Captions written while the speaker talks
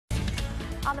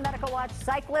On the Medical Watch,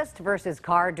 cyclist versus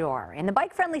car door. In the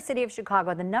bike-friendly city of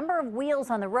Chicago, the number of wheels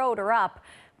on the road are up,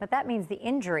 but that means the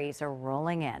injuries are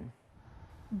rolling in.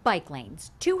 Bike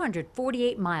lanes,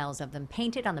 248 miles of them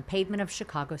painted on the pavement of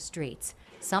Chicago streets.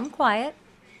 Some quiet,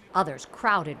 others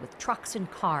crowded with trucks and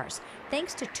cars,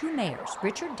 thanks to two mayors,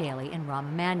 Richard Daley and Rahm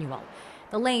Emanuel.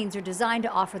 The lanes are designed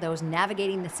to offer those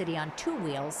navigating the city on two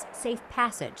wheels safe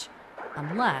passage,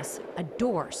 unless a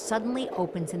door suddenly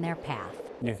opens in their path.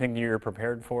 You think you're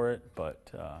prepared for it,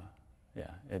 but yeah,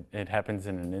 it happens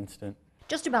in an instant.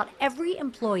 Just about every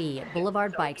employee at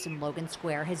Boulevard Bikes in Logan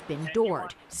Square has been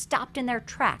doored, stopped in their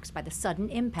tracks by the sudden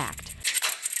impact.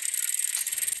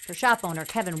 For shop owner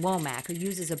Kevin Womack, who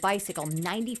uses a bicycle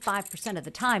 95% of the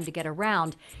time to get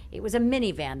around, it was a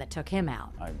minivan that took him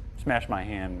out. I smashed my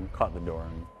hand and caught the door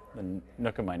in the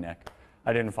nook of my neck.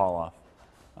 I didn't fall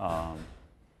off.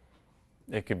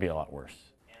 It could be a lot worse.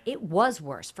 It was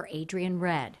worse for Adrian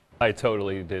Red. I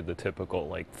totally did the typical,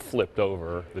 like, flipped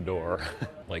over the door,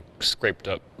 like, scraped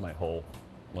up my whole,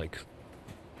 like,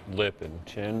 lip and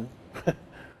chin.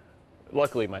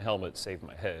 Luckily, my helmet saved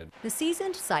my head. The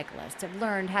seasoned cyclists have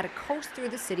learned how to coast through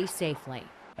the city safely.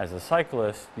 As a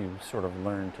cyclist, you sort of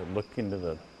learn to look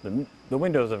into the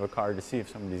windows of a car to see if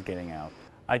somebody's getting out.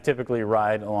 I typically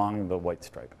ride along the white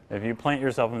stripe. If you plant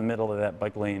yourself in the middle of that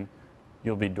bike lane,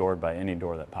 you'll be doored by any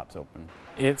door that pops open.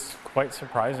 It's quite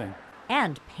surprising.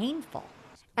 And painful.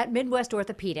 At Midwest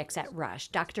Orthopaedics at Rush,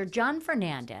 Dr. John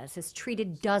Fernandez has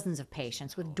treated dozens of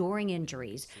patients with dooring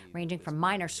injuries, ranging from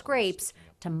minor scrapes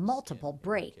to multiple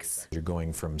breaks. You're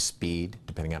going from speed,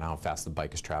 depending on how fast the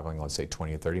bike is traveling, let's say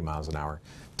 20 or 30 miles an hour,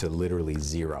 to literally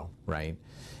zero, right?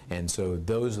 And so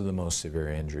those are the most severe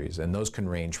injuries, and those can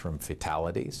range from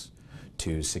fatalities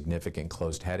to significant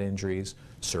closed head injuries,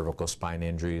 cervical spine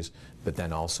injuries, but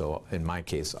then also, in my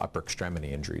case, upper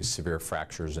extremity injuries, severe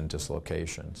fractures and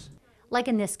dislocations. Like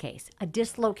in this case, a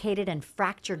dislocated and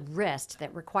fractured wrist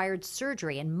that required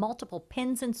surgery and multiple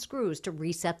pins and screws to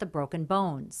reset the broken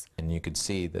bones. And you could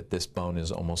see that this bone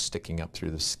is almost sticking up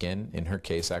through the skin. In her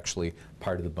case, actually,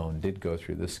 part of the bone did go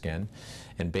through the skin.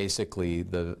 And basically,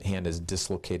 the hand is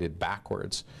dislocated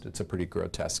backwards. It's a pretty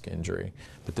grotesque injury.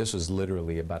 But this was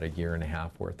literally about 1.5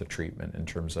 years worth of treatment in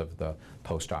terms of the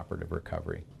post-operative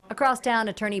recovery. Across town,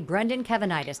 attorney Brendan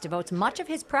Kevanitis devotes much of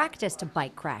his practice to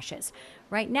bike crashes.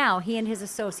 Right now, he and his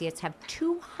associates have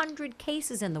 200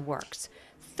 cases in the works,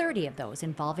 30 of those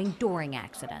involving dooring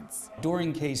accidents.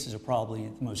 Dooring cases are probably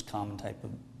the most common type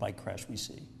of bike crash we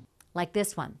see. Like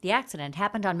this one. The accident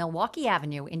happened on Milwaukee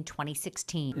Avenue in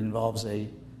 2016. It involves a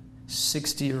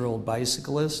 60-year-old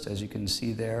bicyclist, as you can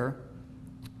see there,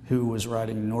 who was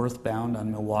riding northbound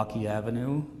on Milwaukee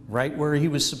Avenue, right where he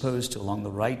was supposed to, along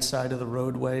the right side of the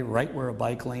roadway, right where a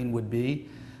bike lane would be,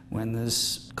 when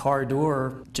this car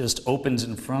door just opens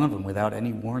in front of him without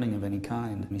any warning of any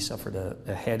kind. He suffered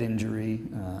a head injury,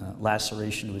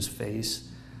 laceration to his face.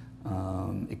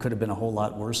 It could have been a whole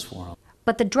lot worse for him.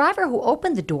 But the driver who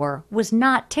opened the door was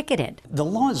not ticketed. The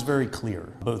law is very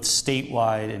clear, both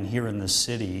statewide and here in the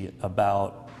city,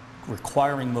 about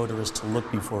requiring motorists to look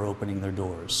before opening their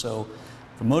doors. So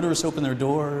if a motorist opens their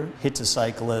door, hits a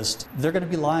cyclist, they're going to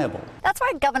be liable. That's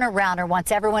why Governor Rauner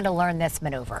wants everyone to learn this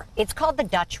maneuver. It's called the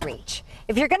Dutch reach.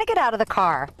 If you're going to get out of the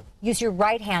car, use your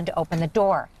right hand to open the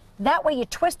door. That way you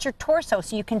twist your torso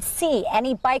so you can see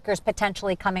any bikers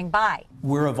potentially coming by.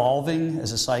 We're evolving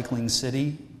as a cycling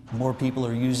city. More people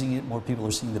are using it, more people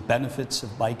are seeing the benefits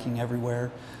of biking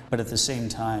everywhere, but at the same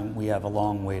time, we have a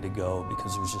long way to go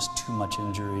because there's just too much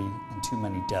injury and too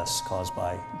many deaths caused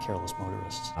by careless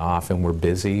motorists. Often we're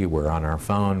busy, we're on our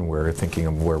phone, we're thinking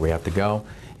of where we have to go,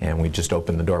 and we just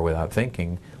open the door without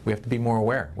thinking. We have to be more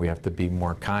aware. We have to be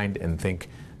more kind and think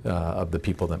of the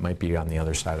people that might be on the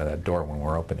other side of that door when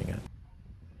we're opening it.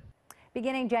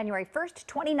 Beginning January 1st,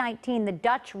 2019, the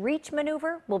Dutch reach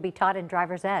maneuver will be taught in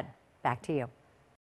driver's ed. Back to you.